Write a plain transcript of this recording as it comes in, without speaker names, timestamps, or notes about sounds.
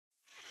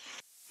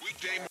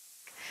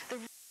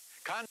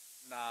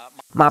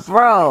My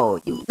bro,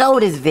 you know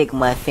this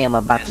VickMontFIlms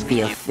about to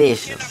be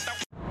official.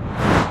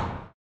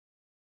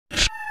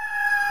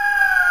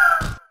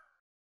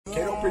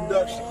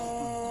 Production.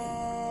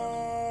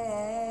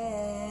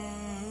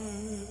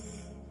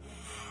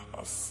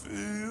 I feel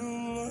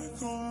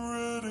like I'm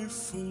ready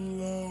for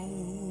love,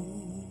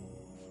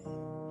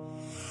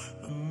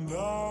 and I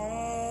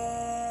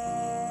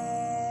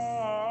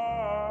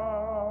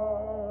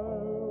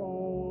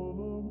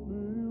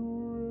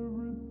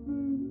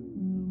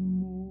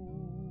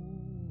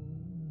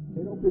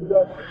wanna be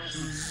everything.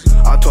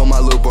 I told my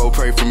little bro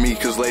pray for me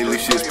cause lately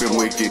shit's been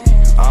wicked.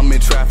 I'm in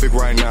traffic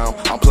right now,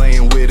 I'm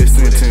playing with a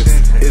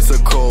sentence. It's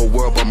a cold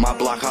world but my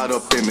block hot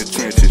up in the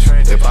trenches.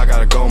 If I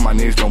gotta go my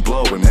knees gon'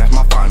 blow and that's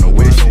my final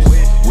wishes.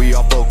 We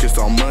all focused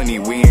on money,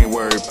 we ain't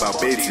worried about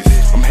bitches.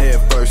 I'm head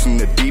first in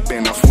the deep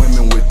end, I'm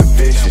swimming with the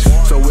fishes.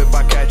 So if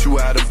I catch you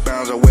out of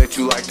bounds, I wet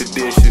you like the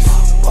dishes.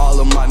 All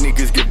of my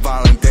niggas get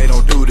violent, they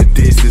don't do the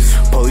dishes.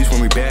 Police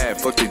want me bad,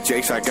 fuck the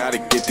jakes, I gotta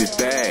get this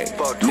bag.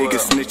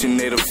 Niggas snitching,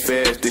 they the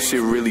feds, this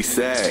shit really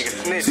sad.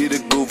 See the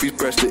goofies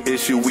press the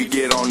issue, we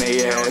get on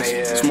they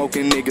ass.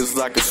 Smoking niggas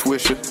like a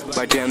swisher,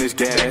 like damn this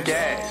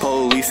gas.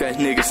 Police ass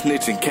niggas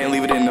snitching, can't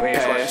leave it in the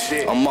past.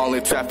 I'm all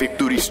in traffic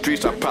through these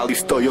streets, I probably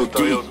stole your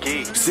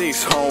geek.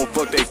 6 home,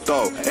 fuck they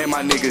thought, and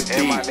my niggas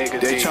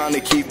deep. They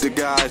tryna keep the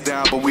guys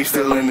down, but we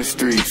still in the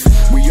streets.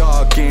 We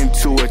all getting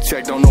to a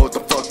check, don't know what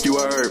the fuck you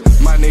heard.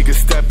 My niggas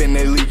steppin',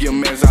 they leave your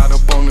mans out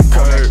up on the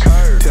curb.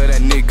 Tell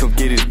that nigga come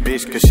get his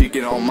bitch, cause she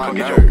get on my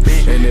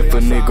nerves. And if a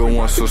nigga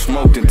wants some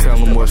smoke, then tell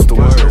him what's the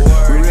word.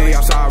 We really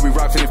outside, we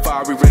rockin' and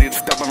fire, we ready to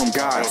step on them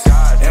guys.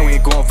 And we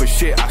ain't going for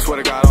shit, I swear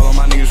to God, all of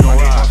my niggas gon'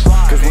 ride.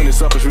 Cause when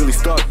it's up, it's really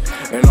stuck,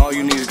 and all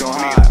you niggas gon'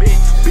 hide.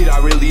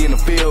 B.dot really in the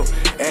field,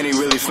 and he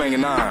really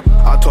slinging 9.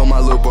 I told my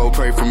little bro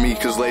pray for me,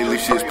 cause lately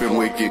shit's been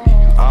wicked.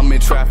 I'm in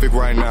traffic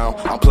right now,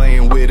 I'm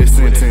playing with a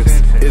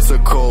sentence. It's a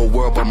cold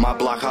world, but my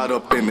block hot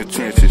up in the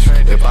trenches.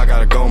 If I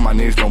gotta go, my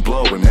knees gon'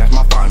 blow, and that's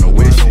my final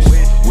wishes.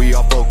 We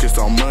all focused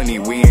on money,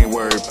 we ain't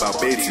worried about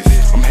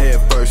bitches. I'm head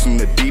first in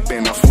the deep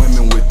end, I'm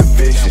swimming with the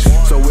fishes.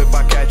 So if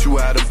I catch you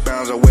out of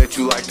bounds, I wet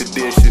you like the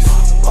dishes.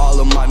 All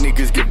of my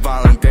niggas get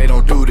violent, they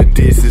don't do the